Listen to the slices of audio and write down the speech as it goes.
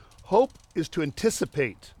Hope is to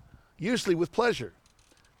anticipate, usually with pleasure.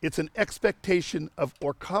 It's an expectation of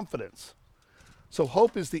or confidence. So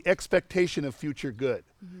hope is the expectation of future good.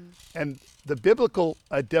 And the biblical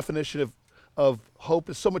definition of hope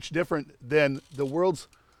is so much different than the world's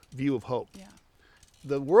view of hope. Yeah.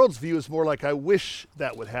 The world's view is more like, I wish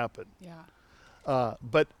that would happen. Yeah.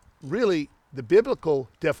 But really, the biblical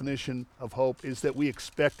definition of hope is that we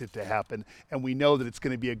expect it to happen and we know that it's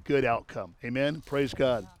going to be a good outcome. Amen? Praise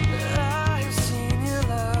God. I have seen your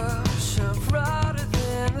love shine brighter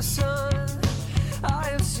than the sun. I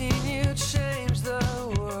have seen you change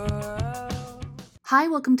the world. Hi,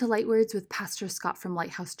 welcome to Light Words with Pastor Scott from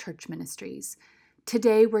Lighthouse Church Ministries.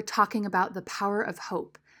 Today we're talking about the power of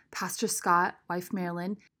hope. Pastor Scott, wife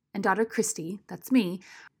Marilyn, and daughter Christy, that's me,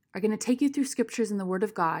 are going to take you through scriptures in the Word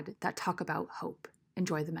of God that talk about hope.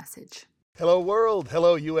 Enjoy the message. Hello world,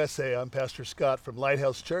 hello USA. I'm Pastor Scott from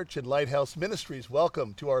Lighthouse Church and Lighthouse Ministries.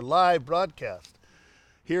 Welcome to our live broadcast.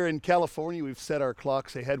 Here in California, we've set our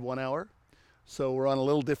clocks ahead 1 hour, so we're on a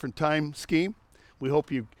little different time scheme. We hope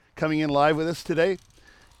you're coming in live with us today,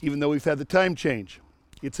 even though we've had the time change.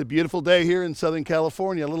 It's a beautiful day here in Southern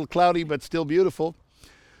California, a little cloudy, but still beautiful.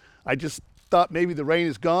 I just thought maybe the rain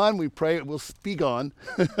is gone. We pray it will be gone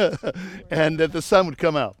and that the sun would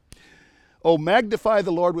come out. Oh, magnify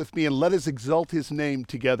the Lord with me and let us exalt his name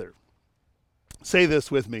together. Say this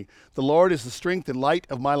with me. The Lord is the strength and light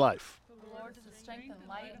of my life. The Lord is the strength and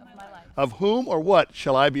light of my life. Of whom or what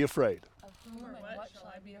shall I be afraid? Of whom and what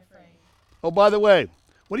shall I be afraid? Oh, by the way,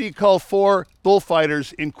 what do you call 4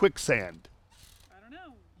 bullfighters in quicksand? I don't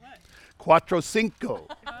know. What? Cuatro cinco.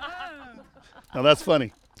 Oh. Now that's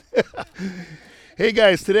funny. Hey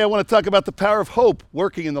guys, today I want to talk about the power of hope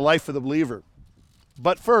working in the life of the believer.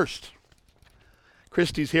 But first,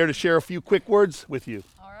 Christy's here to share a few quick words with you.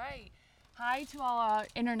 All right. Hi to all our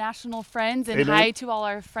international friends and Amen. hi to all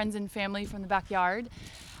our friends and family from the backyard.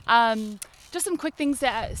 Just some quick things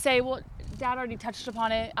to say. Well, Dad already touched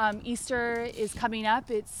upon it. Easter is coming up.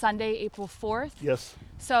 It's Sunday, April 4th. Yes.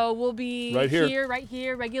 So we'll be Right here. right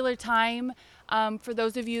here, regular time. For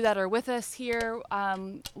those of you that are with us here,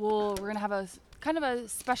 we're going to have a kind of a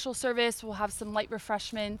special service. We'll have some light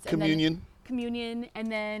refreshments. Communion.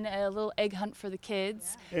 And then a little egg hunt for the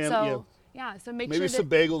kids. And, so so make Maybe sure some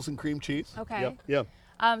bagels and cream cheese. Okay. Yeah.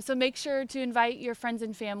 So make sure to invite your friends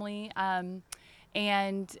and family, and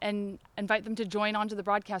invite them to join onto the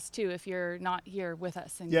broadcast too if you're not here with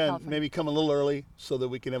us in Yeah, and California. maybe come a little early so that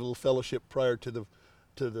we can have a little fellowship prior to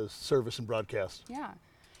the service and broadcast. Yeah.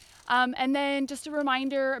 And then just a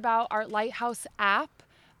reminder about our Lighthouse app.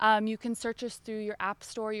 You can search us through your app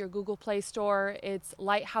store, your Google Play Store. It's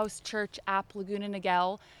Lighthouse Church app, Laguna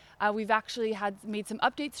Niguel. We've actually made some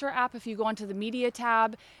updates to our app. If you go onto the media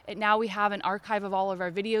tab, now we have an archive of all of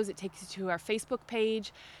our videos. It takes you to our Facebook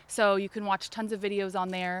page, so you can watch tons of videos on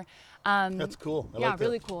there. That's cool. I like that.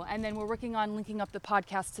 Really cool. And then we're working on linking up the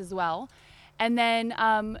podcasts as well. And then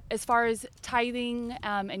as far as tithing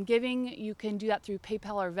and giving, you can do that through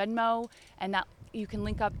PayPal or Venmo, and that you can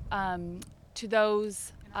link up to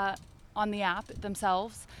those on the app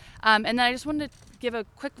themselves. And then I just wanted to give a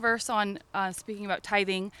quick verse on speaking about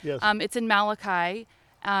tithing. Yes. It's in Malachi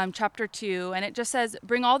chapter 2, and it just says,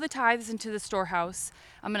 "Bring all the tithes into the storehouse."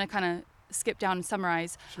 I'm going to kind of skip down and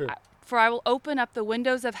summarize. Sure. "For I will open up the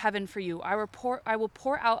windows of heaven for you. I will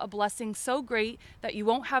pour out a blessing so great that you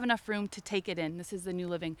won't have enough room to take it in." This is the New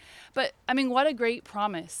Living. But I mean, what a great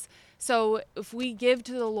promise. So if we give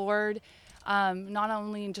to the Lord, not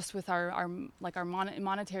only just with our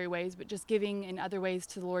monetary ways, but just giving in other ways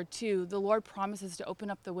to the Lord too, the Lord promises to open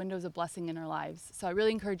up the windows of blessing in our lives. So I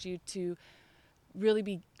really encourage you to really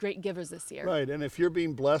be great givers this year. Right, and if you're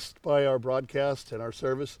being blessed by our broadcast and our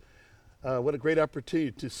service, what a great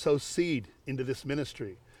opportunity to sow seed into this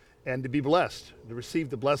ministry and to be blessed, to receive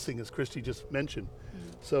the blessing as Christy just mentioned.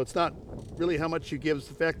 So it's not really how much you give, it's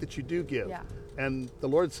the fact that you do give. Yeah. And the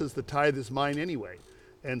Lord says the tithe is mine anyway,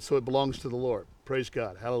 and so it belongs to the Lord. Praise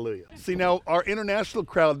God. Hallelujah. See, now our international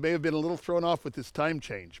crowd may have been a little thrown off with this time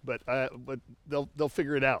change, but they'll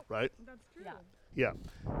figure it out, right? That's true. Yeah. Yeah,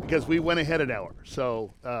 because we went ahead an hour.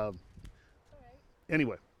 So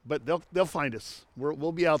anyway, but they'll find us.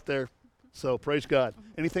 We'll be out there. So praise God.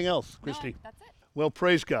 Anything else, Christy? No, that's it. Well,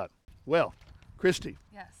 praise God. Well, Christy,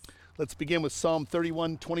 Yes. let's begin with Psalm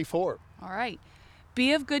 31:24. All right.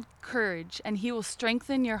 "Be of good courage, and he will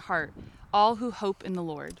strengthen your heart, all who hope in the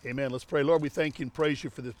Lord." Amen. Let's pray. Lord, we thank you and praise you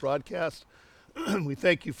for this broadcast. We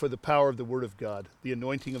thank you for the power of the Word of God, the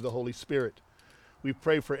anointing of the Holy Spirit. We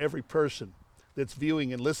pray for every person that's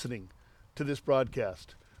viewing and listening to this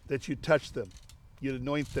broadcast, that you'd touch them, you'd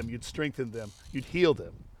anoint them, you'd strengthen them, you'd heal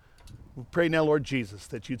them. We pray now, Lord Jesus,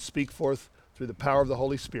 that you'd speak forth through the power of the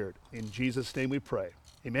Holy Spirit. In Jesus' name we pray.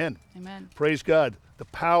 Amen. Amen. Praise God. The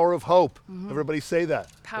power of hope. Everybody say that.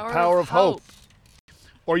 Power the power of of hope.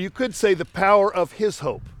 Or you could say the power of his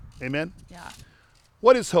hope. Amen. Yeah.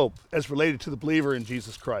 What is hope as related to the believer in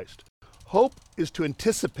Jesus Christ? Hope is to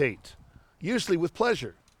anticipate, usually with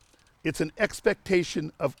pleasure. It's an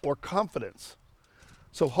expectation of or confidence.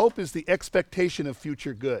 So hope is the expectation of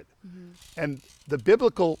future good. And the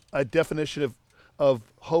biblical definition of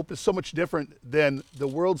hope is so much different than the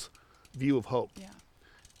world's view of hope. Yeah.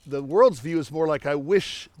 The world's view is more like, I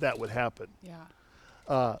wish that would happen.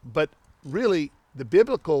 Yeah. But really, the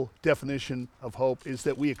biblical definition of hope is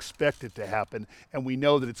that we expect it to happen and we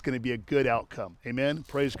know that it's going to be a good outcome. Amen?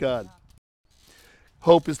 Praise God.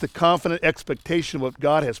 Hope is the confident expectation of what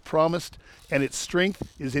God has promised, and its strength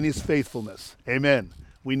is in his faithfulness. Amen.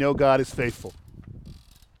 We know God is faithful.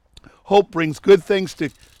 Hope brings good things to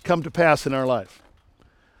come to pass in our life.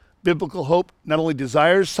 Biblical hope not only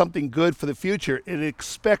desires something good for the future, it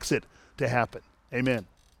expects it to happen. Amen.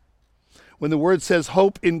 When the word says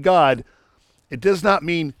hope in God, it does not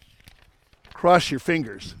mean cross your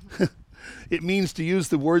fingers. It means, to use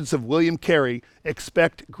the words of William Carey,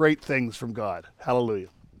 expect great things from God. Hallelujah.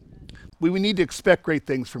 We need to expect great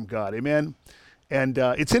things from God. Amen. And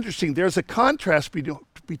it's interesting. There's a contrast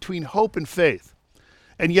between hope and faith,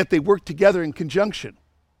 and yet they work together in conjunction.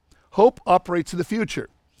 Hope operates in the future.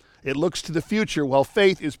 It looks to the future, while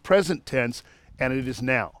faith is present tense, and it is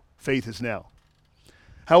now. Faith is now.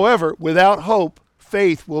 However, without hope,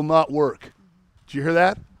 faith will not work. Did you hear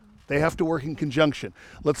that? They have to work in conjunction.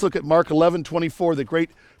 Let's look at Mark 11:24, the great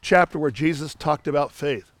chapter where Jesus talked about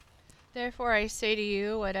faith. Therefore I say to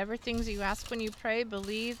you, whatever things you ask when you pray,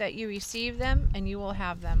 believe that you receive them, and you will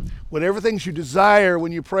have them. Whatever things you desire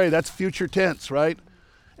when you pray, that's future tense, right?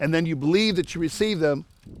 And then you believe that you receive them,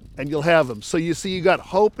 and you'll have them. So you see, you got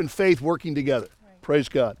hope and faith working together. Right. Praise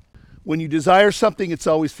God. When you desire something, it's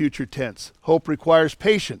always future tense. Hope requires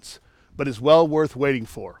patience, but is well worth waiting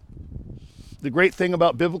for. The great thing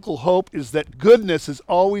about biblical hope is that goodness is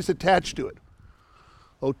always attached to it.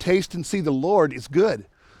 Oh, taste and see the Lord is good.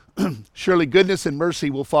 Surely goodness and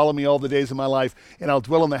mercy will follow me all the days of my life, and I'll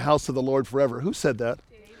dwell in the house of the Lord forever. Who said that?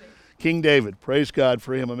 David. King David. Praise God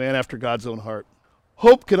for him, a man after God's own heart.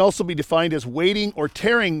 Hope can also be defined as waiting or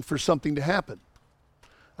tarrying for something to happen.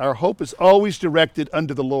 Our hope is always directed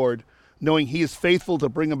unto the Lord, knowing he is faithful to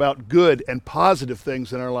bring about good and positive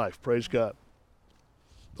things in our life. Praise God.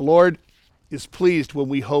 The Lord is pleased when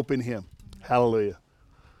we hope in him. Hallelujah.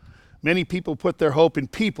 Many people put their hope in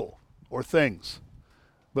people or things,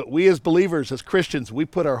 but we as believers, as Christians, we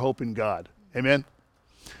put our hope in God. Amen.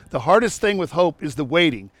 The hardest thing with hope is the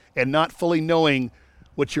waiting and not fully knowing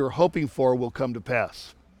what you're hoping for will come to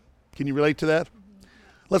pass. Can you relate to that?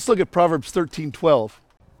 Let's look at Proverbs 13:12.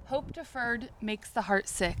 Hope deferred makes the heart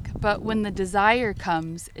sick, but when the desire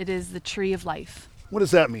comes, it is the tree of life. What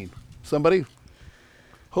does that mean? Somebody?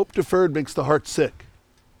 Hope deferred makes the heart sick.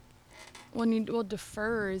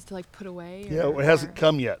 Defer is to like put away. Yeah, it hasn't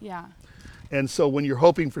come yet. Yeah. And so when you're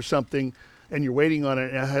hoping for something and you're waiting on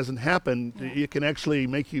it and it hasn't happened, it can actually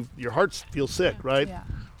make your heart feel sick, right? Yeah.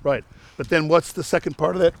 Right. But then what's the second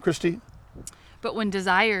part of that, Christy? But when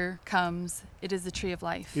desire comes, it is the tree of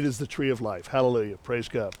life. It is the tree of life. Hallelujah. Praise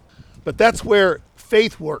God. But that's where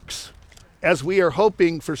faith works. As we are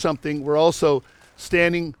hoping for something, we're also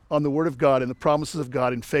standing on the word of God and the promises of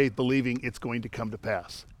God in faith, believing it's going to come to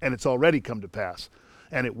pass. And it's already come to pass.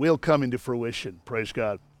 And it will come into fruition. Praise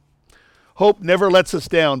God. Hope never lets us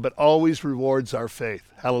down, but always rewards our faith.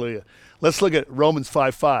 Hallelujah. Let's look at Romans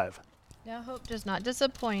 5:5. Now hope does not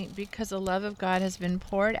disappoint, because the love of God has been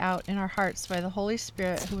poured out in our hearts by the Holy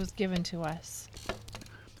Spirit who was given to us.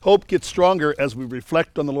 Hope gets stronger as we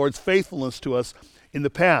reflect on the Lord's faithfulness to us in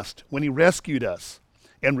the past, when he rescued us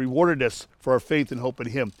and rewarded us for our faith and hope in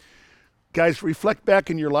him. Guys, reflect back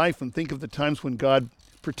in your life and think of the times when God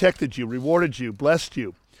protected you, rewarded you, blessed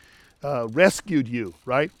you, rescued you,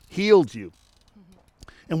 right? Healed you.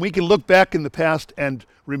 And we can look back in the past and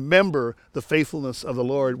remember the faithfulness of the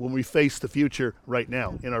Lord when we face the future right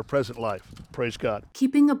now in our present life. Praise God.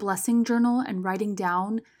 Keeping a blessing journal and writing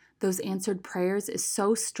down those answered prayers is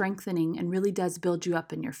so strengthening and really does build you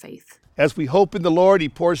up in your faith. As we hope in the Lord, he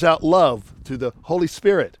pours out love through the Holy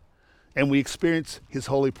Spirit, and we experience his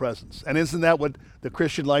holy presence. And isn't that what the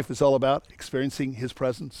Christian life is all about? Experiencing his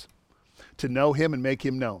presence? To know him and make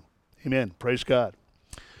him known. Amen. Praise God.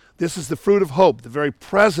 This is the fruit of hope, the very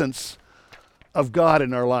presence of God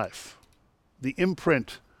in our life, the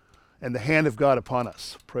imprint and the hand of God upon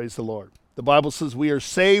us. Praise the Lord. The Bible says we are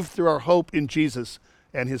saved through our hope in Jesus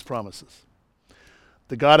and his promises.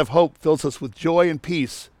 The God of hope fills us with joy and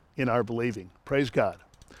peace in our believing. Praise God.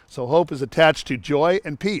 So hope is attached to joy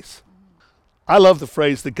and peace. I love the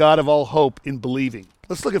phrase, the God of all hope in believing.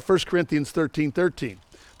 Let's look at 1 Corinthians 13:13,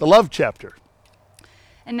 the love chapter.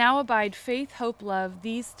 And now abide faith, hope, love,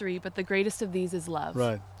 these three, but the greatest of these is love.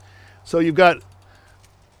 Right. So you've got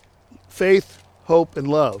faith, hope, and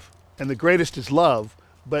love. And the greatest is love.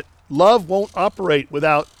 But love won't operate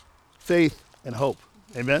without faith and hope.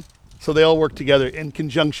 Amen? So they all work together in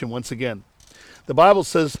conjunction once again. The Bible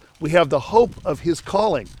says we have the hope of his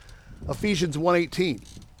calling. Ephesians 1:18.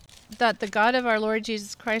 That the God of our Lord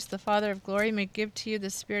Jesus Christ, the Father of glory, may give to you the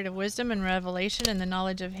spirit of wisdom and revelation and the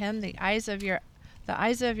knowledge of him, the eyes of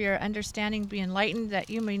your understanding be enlightened, that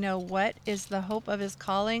you may know what is the hope of his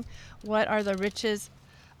calling, what are the riches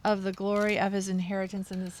of the glory of his inheritance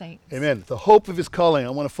in the saints. Amen. The hope of his calling. I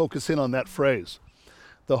want to focus in on that phrase.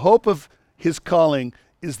 The hope of his calling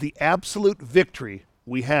is the absolute victory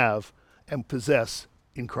we have and possess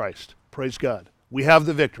in Christ. Praise God. We have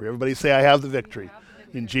the victory. Everybody say, I have the victory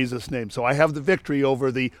in Jesus' name. So I have the victory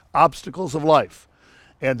over the obstacles of life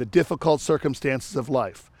and the difficult circumstances of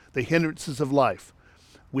life, the hindrances of life.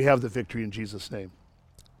 We have the victory in Jesus' name.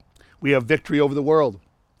 We have victory over the world,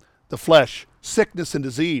 the flesh, sickness and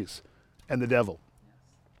disease, and the devil.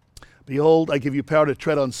 Behold, I give you power to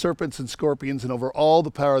tread on serpents and scorpions and over all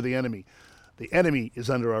the power of the enemy. The enemy is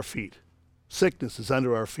under our feet. Sickness is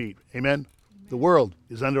under our feet. Amen? The world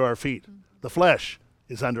is under our feet. The flesh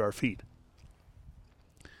is under our feet.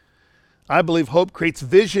 I believe hope creates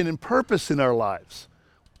vision and purpose in our lives.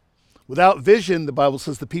 Without vision, the Bible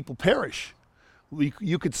says the people perish.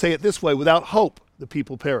 You could say it this way, without hope, the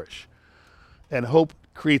people perish. And hope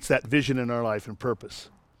creates that vision in our life and purpose.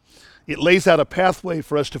 It lays out a pathway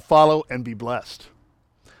for us to follow and be blessed.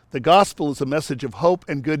 The gospel is a message of hope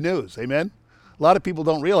and good news. Amen? A lot of people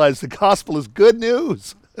don't realize the gospel is good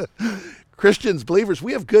news. Christians, believers,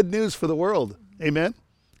 we have good news for the world. Amen?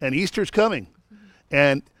 And Easter's coming.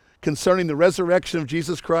 And concerning the resurrection of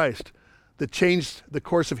Jesus Christ that changed the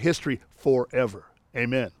course of history forever.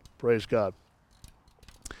 Amen. Praise God.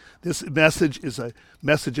 This message is a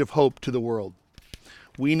message of hope to the world.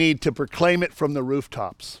 We need to proclaim it from the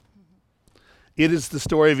rooftops. It is the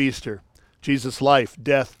story of Easter, Jesus' life,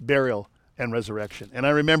 death, burial, and resurrection. And I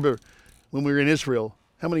remember when we were in Israel,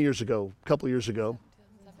 how many years ago? A couple years ago.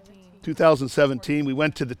 2017, we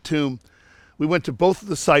went to the tomb. We went to both of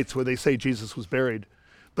the sites where they say Jesus was buried.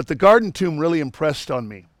 But the garden tomb really impressed on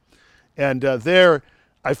me. And there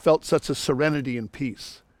I felt such a serenity and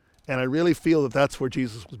peace. And I really feel that that's where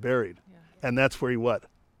Jesus was buried. Yeah. And that's where he what?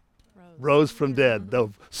 Rose from dead. The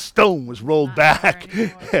stone was rolled back.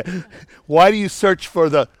 Why do you search for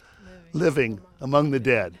the living among the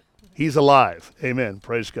dead? He's alive. Amen.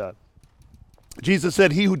 Praise God. Jesus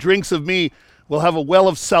said, he who drinks of me will have a well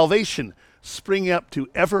of salvation springing up to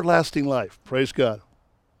everlasting life. Praise God.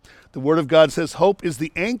 The Word of God says hope is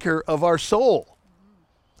the anchor of our soul.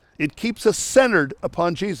 It keeps us centered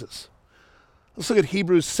upon Jesus. Let's look at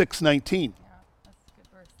Hebrews 6:19. Yeah, that's a good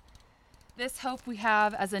verse. This hope we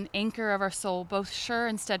have as an anchor of our soul, both sure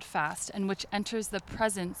and steadfast, and which enters the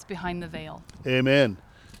presence behind the veil. Amen.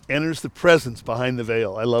 Enters the presence behind the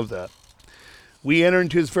veil. I love that. We enter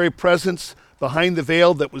into his very presence behind the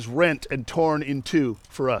veil that was rent and torn in two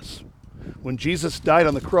for us. When Jesus died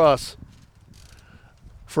on the cross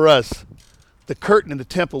for us, the curtain in the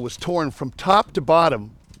temple was torn from top to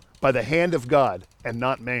bottom by the hand of God and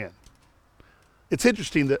not man. It's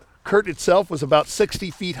interesting, the curtain itself was about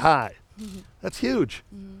 60 feet high. Mm-hmm. That's huge.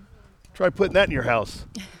 Mm-hmm. Try putting that in your house.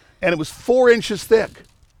 And it was 4 inches thick.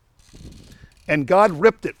 And God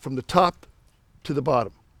ripped it from the top to the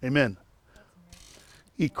bottom. Amen.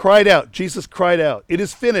 He cried out, Jesus cried out, it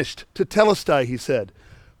is finished, tetelestai, he said,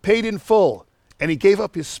 paid in full. And he gave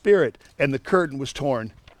up his spirit, and the curtain was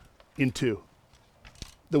torn in two.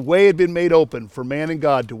 The way had been made open for man and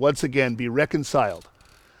God to once again be reconciled,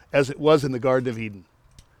 as it was in the Garden of Eden.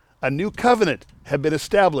 A new covenant had been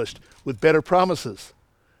established with better promises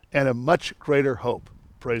and a much greater hope.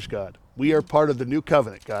 Praise God. We are part of the new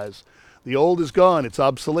covenant, guys. The old is gone. It's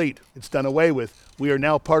obsolete. It's done away with. We are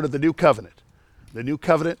now part of the new covenant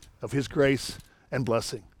of his grace and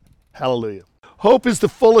blessing. Hallelujah. Hope is the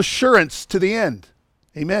full assurance to the end.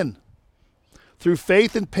 Amen. Through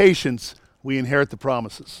faith and patience, we inherit the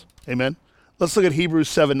promises. Amen. Let's look at Hebrews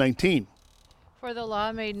 7:19. For the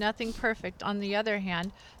law made nothing perfect. On the other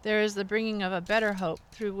hand, there is the bringing of a better hope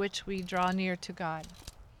through which we draw near to God.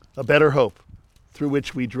 A better hope through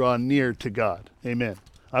which we draw near to God. Amen.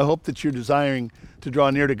 I hope that you're desiring to draw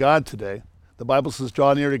near to God today. The Bible says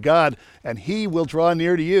draw near to God and he will draw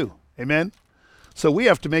near to you. Amen. So we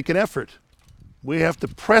have to make an effort. We have to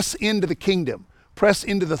press into the kingdom, press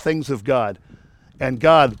into the things of God, and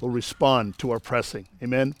God will respond to our pressing.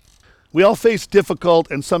 Amen? We all face difficult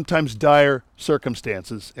and sometimes dire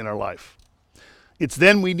circumstances in our life. It's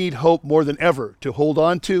then we need hope more than ever to hold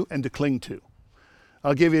on to and to cling to.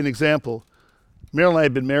 I'll give you an example. Meryl and I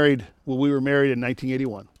had been married, we were married in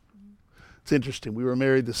 1981. It's interesting. We were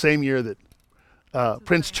married the same year that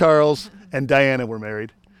Prince Charles and Diana were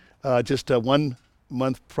married, just 1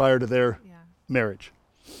 month prior to their marriage,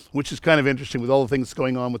 which is kind of interesting with all the things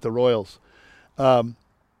going on with the royals. And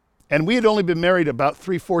we had only been married about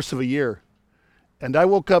 3/4 of a year. And I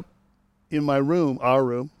woke up in my room,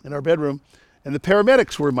 in our bedroom, and the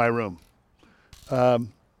paramedics were in my room.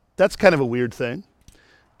 That's kind of a weird thing.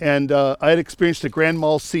 And I had experienced a grand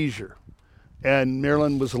mal seizure. And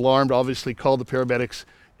Marilyn was alarmed, obviously called the paramedics,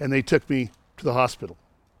 and they took me to the hospital.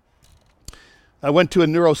 I went to a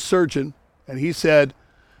neurosurgeon, and he said,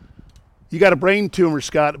 "You got a brain tumor,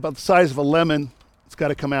 Scott, about the size of a lemon. It's got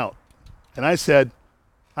to come out." And I said,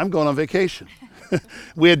 "I'm going on vacation."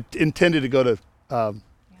 We had intended to go to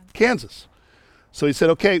Kansas. So he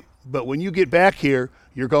said, "Okay, but when you get back here,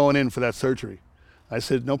 you're going in for that surgery." I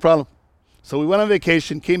said, "No problem." So we went on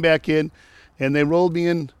vacation, came back in, and they rolled me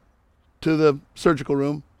in to the surgical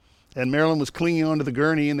room, and Marilyn was clinging onto the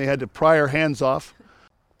gurney, and they had to pry her hands off.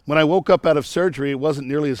 When I woke up out of surgery, it wasn't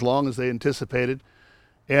nearly as long as they anticipated,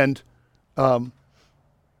 and the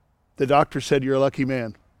doctor said, "You're a lucky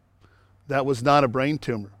man. That was not a brain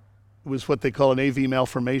tumor. It was what they call an AV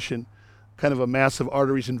malformation, kind of a mass of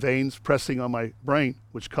arteries and veins pressing on my brain,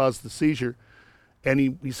 which caused the seizure." And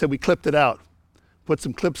he said, "We clipped it out. Put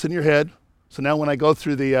some clips in your head. So now when I go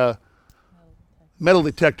through the metal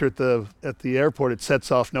detector at the airport, it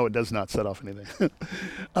sets off." No, it does not set off anything.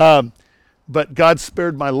 But God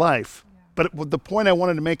spared my life. But the point I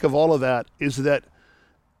wanted to make of all of that is that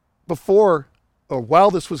before or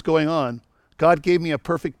while this was going on, God gave me a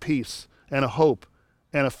perfect peace and a hope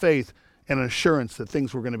and a faith and an assurance that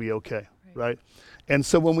things were going to be okay, right? And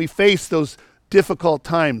so when we face those difficult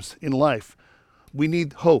times in life, we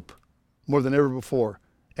need hope more than ever before,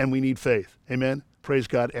 and we need faith. Amen? Praise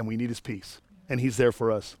God, and we need his peace, and he's there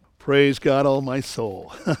for us. Praise God, all my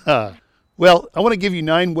soul. Well, I want to give you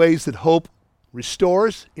 9 ways that hope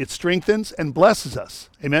restores, it strengthens, and blesses us.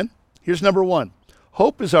 Amen? Here's number 1.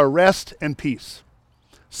 Hope is our rest and peace.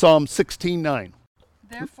 Psalm 16:9.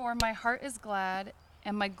 Therefore my heart is glad,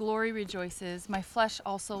 and my glory rejoices. My flesh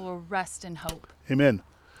also will rest in hope. Amen.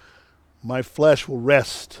 My flesh will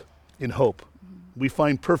rest in hope. We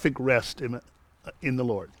find perfect rest in the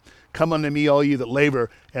Lord. "Come unto me, all you that labor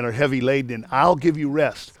and are heavy laden, and I'll give you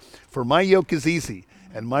rest. For my yoke is easy,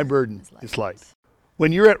 and my burden is light."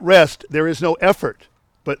 When you're at rest, there is no effort,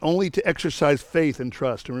 but only to exercise faith and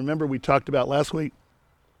trust. And remember, we talked about last week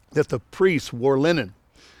that the priests wore linen,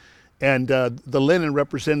 and the linen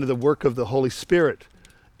represented the work of the Holy Spirit,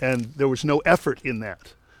 and there was no effort in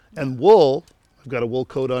that. And wool, I've got a wool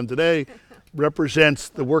coat on today, represents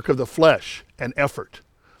the work of the flesh and effort.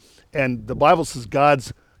 And the Bible says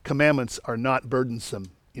God's commandments are not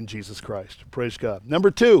burdensome in Jesus Christ. Praise God. Number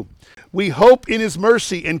 2, we hope in his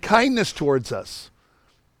mercy and kindness towards us.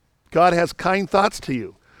 God has kind thoughts to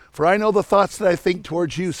you. "For I know the thoughts that I think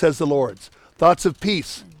towards you, says the Lord, thoughts of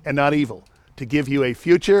peace and not evil, to give you a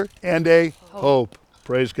future and a hope."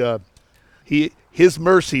 Praise God. His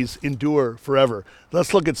mercies endure forever.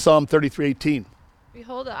 Let's look at Psalm 33:18.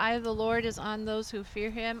 Behold, the eye of the Lord is on those who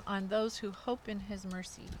fear him, on those who hope in his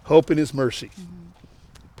mercy. Hope in his mercy.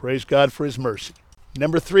 Praise God for his mercy.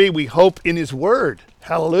 Number 3, we hope in his word.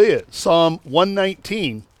 Hallelujah. Psalm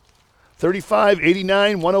 119, 35,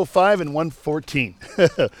 89, 105, and 114.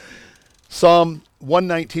 Psalm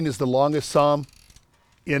 119 is the longest psalm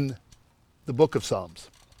in the book of Psalms.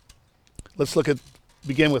 Let's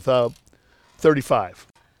begin with 35.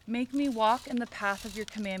 Make me walk in the path of your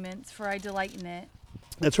commandments, for I delight in it.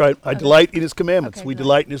 That's right. I delight in his commandments. Okay, We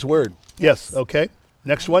delight in his word. Yes. Yes. Okay.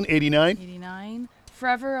 Next one, 89. 89.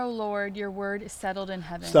 Forever, O Lord, your word is settled in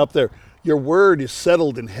heaven. Stop there. Your word is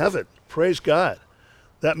settled in heaven. Praise God.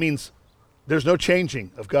 That means there's no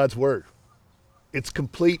changing of God's word. It's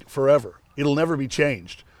complete forever. It'll never be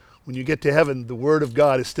changed. When you get to heaven, the word of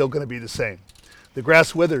God is still going to be the same. The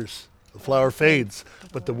grass withers, the flower fades,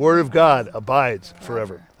 but the word of God abides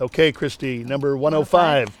forever. Okay, Christy, number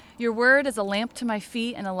 105. Your word is a lamp to my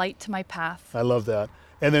feet and a light to my path. I love that.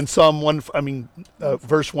 And then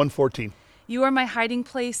verse 114. You are my hiding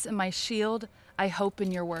place and my shield. I hope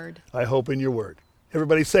in your word. I hope in your word.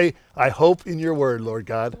 Everybody say, I hope in your word, Lord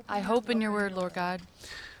God. I hope in your word, Lord God.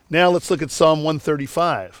 Now let's look at Psalm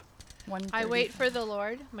 135. I wait for the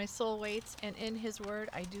Lord, my soul waits, and in his word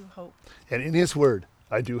I do hope. And in his word,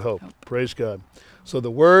 I do hope. Praise God. So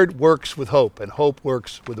the word works with hope, and hope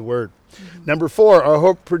works with the word. Number 4, our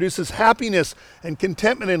hope produces happiness and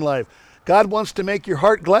contentment in life. God wants to make your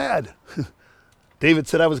heart glad. David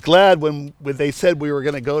said, I was glad when they said we were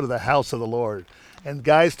going to go to the house of the Lord. And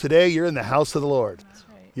guys, today you're in the house of the Lord. That's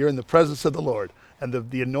right. You're in the presence of the Lord.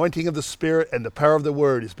 And the anointing of the Spirit and the power of the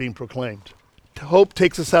word is being proclaimed. Hope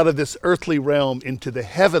takes us out of this earthly realm into the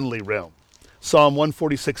heavenly realm. Psalm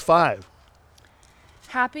 146:5.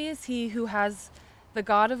 Happy is he who has the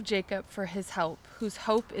God of Jacob for his help, whose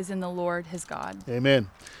hope is in the Lord his God. Amen.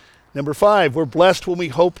 Number 5, we're blessed when we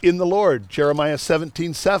hope in the Lord. Jeremiah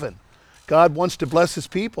 17:7. God wants to bless his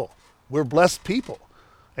people. We're blessed people.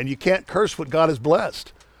 And you can't curse what God has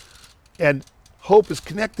blessed. And hope is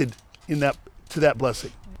connected to that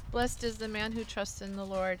blessing. Blessed is the man who trusts in the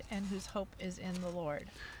Lord and whose hope is in the Lord.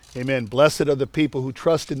 Amen. Blessed are the people who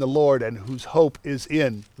trust in the Lord and whose hope is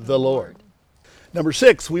in the Lord. Number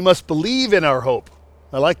 6, we must believe in our hope.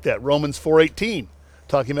 I like that. Romans 4:18,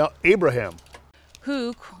 talking about Abraham.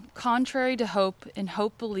 Who, contrary to hope, in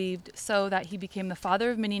hope believed, so that he became the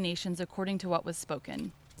father of many nations according to what was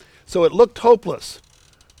spoken. So it looked hopeless.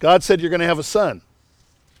 God said, you're going to have a son.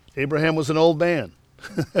 Abraham was an old man,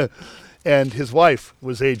 and his wife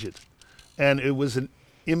was aged. And it was an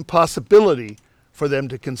impossibility for them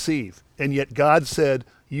to conceive. And yet God said,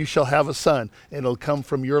 you shall have a son, and it'll come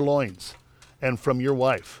from your loins and from your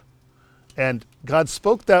wife. And God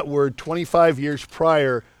spoke that word 25 years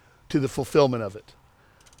prior to the fulfillment of it.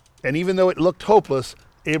 And even though it looked hopeless,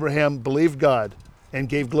 Abraham believed God and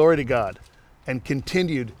gave glory to God and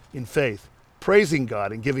continued in faith, praising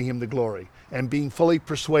God and giving him the glory and being fully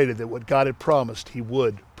persuaded that what God had promised he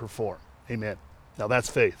would perform. Amen. Now that's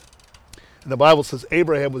faith. And the Bible says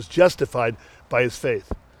Abraham was justified by his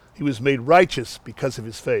faith. He was made righteous because of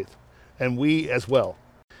his faith. And we as well.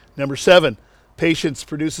 Number 7, patience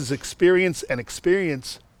produces experience, and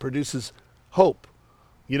experience produces hope.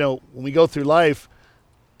 You know, when we go through life,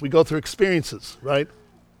 we go through experiences, right?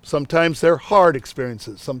 Sometimes they're hard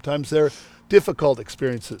experiences. Sometimes they're difficult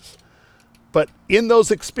experiences. But in those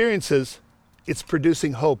experiences, it's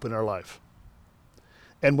producing hope in our life.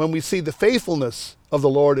 And when we see the faithfulness of the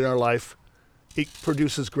Lord in our life, it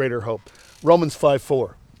produces greater hope. Romans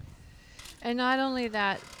 5:4. And not only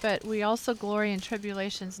that, but we also glory in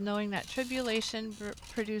tribulations, knowing that tribulation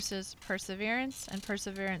produces perseverance, and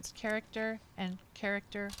perseverance character, and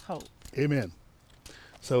character hope. Amen.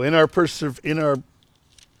 So in our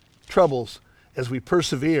troubles, as we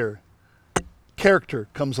persevere, character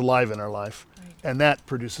comes alive in our life, and that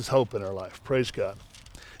produces hope in our life. Praise God.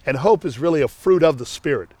 And hope is really a fruit of the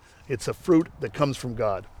Spirit. It's a fruit that comes from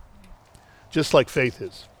God, just like faith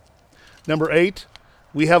is. Number 8,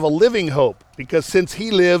 we have a living hope, because since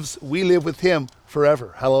he lives, we live with him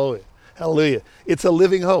forever. Hallelujah. Hallelujah. It's a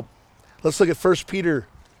living hope. Let's look at 1 Peter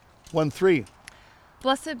 1:3.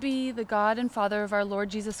 Blessed be the God and Father of our Lord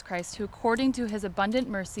Jesus Christ, who according to his abundant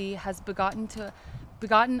mercy has begotten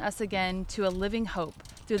us again to a living hope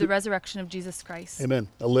through the resurrection of Jesus Christ. Amen.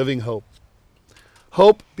 A living hope.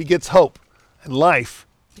 Hope begets hope, and life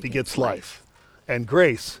begets life, and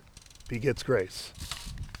grace begets grace.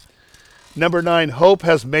 Number 9, hope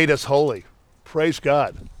has made us holy. Praise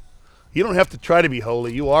God. You don't have to try to be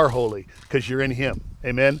holy. You are holy because you're in him.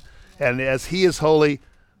 Amen. And as he is holy,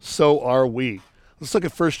 so are we. Let's look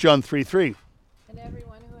at 1 John 3:3. And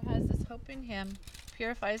everyone who has this hope in him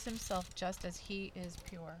purifies himself just as he is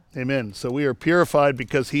pure. Amen. So we are purified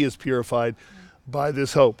because he is purified by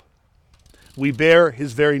this hope. We bear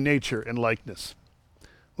his very nature and likeness.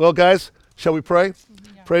 Well, guys, shall we pray?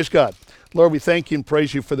 Yeah. Praise God. Lord, we thank you and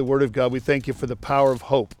praise you for the word of God. We thank you for the power of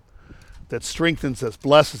hope that strengthens us,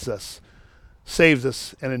 blesses us, saves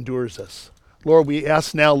us, and endures us. Lord, we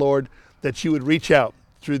ask now, Lord, that you would reach out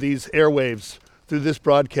through these airwaves, through this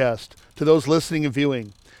broadcast, to those listening and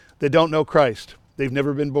viewing that don't know Christ. They've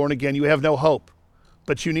never been born again. You have no hope,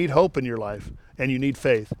 but you need hope in your life, and you need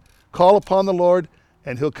faith. Call upon the Lord,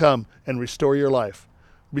 and he'll come and restore your life.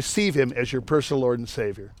 Receive him as your personal Lord and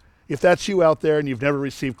Savior. If that's you out there and you've never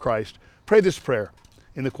received Christ, pray this prayer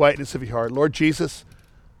in the quietness of your heart. Lord Jesus,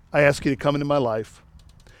 I ask you to come into my life.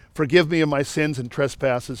 Forgive me of my sins and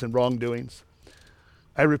trespasses and wrongdoings.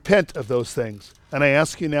 I repent of those things, and I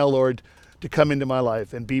ask you now, Lord, to come into my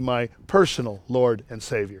life and be my personal Lord and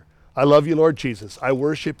Savior. I love you, Lord Jesus. I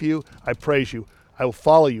worship you. I praise you. I will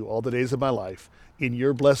follow you all the days of my life. In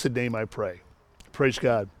your blessed name I pray. Praise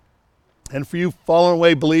God. And for you fallen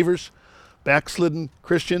away believers, backslidden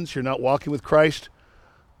Christians, you're not walking with Christ,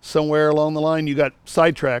 somewhere along the line you got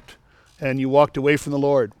sidetracked and you walked away from the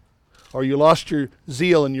Lord. or you lost your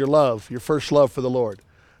zeal and your love, your first love for the Lord.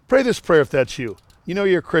 Pray this prayer if that's you. You know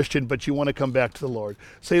you're a Christian, but you want to come back to the Lord.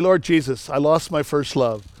 Say, Lord Jesus, I lost my first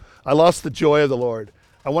love. I lost the joy of the Lord.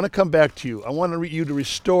 I want to come back to you. I want you to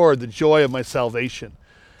restore the joy of my salvation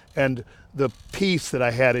and the peace that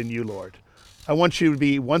I had in you, Lord. I want you to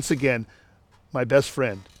be, once again, my best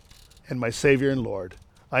friend and my Savior and Lord.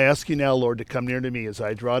 I ask you now, Lord, to come near to me as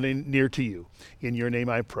I draw near to you. In your name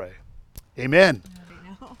I pray. Amen.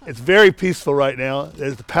 It's very peaceful right now.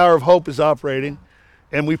 The power of hope is operating.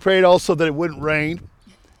 And we prayed also that it wouldn't rain.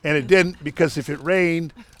 And it didn't, because if it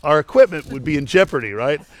rained, our equipment would be in jeopardy,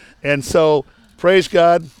 right? And so, praise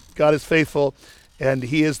God. God is faithful, and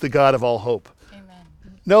he is the God of all hope. Amen.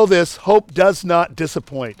 Know this, hope does not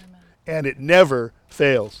disappoint, and it never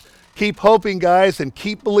fails. Keep hoping, guys, and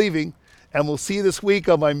keep believing, and we'll see you this week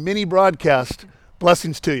on my mini broadcast.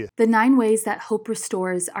 Blessings to you. The 9 ways that hope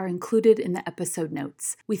restores are included in the episode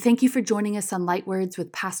notes. We thank you for joining us on Light Words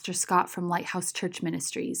with Pastor Scott from Lighthouse Church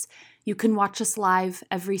Ministries. You can watch us live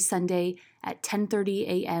every Sunday at 10:30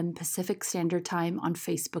 a.m. Pacific Standard Time on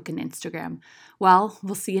Facebook and Instagram. Well,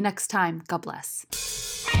 we'll see you next time. God bless.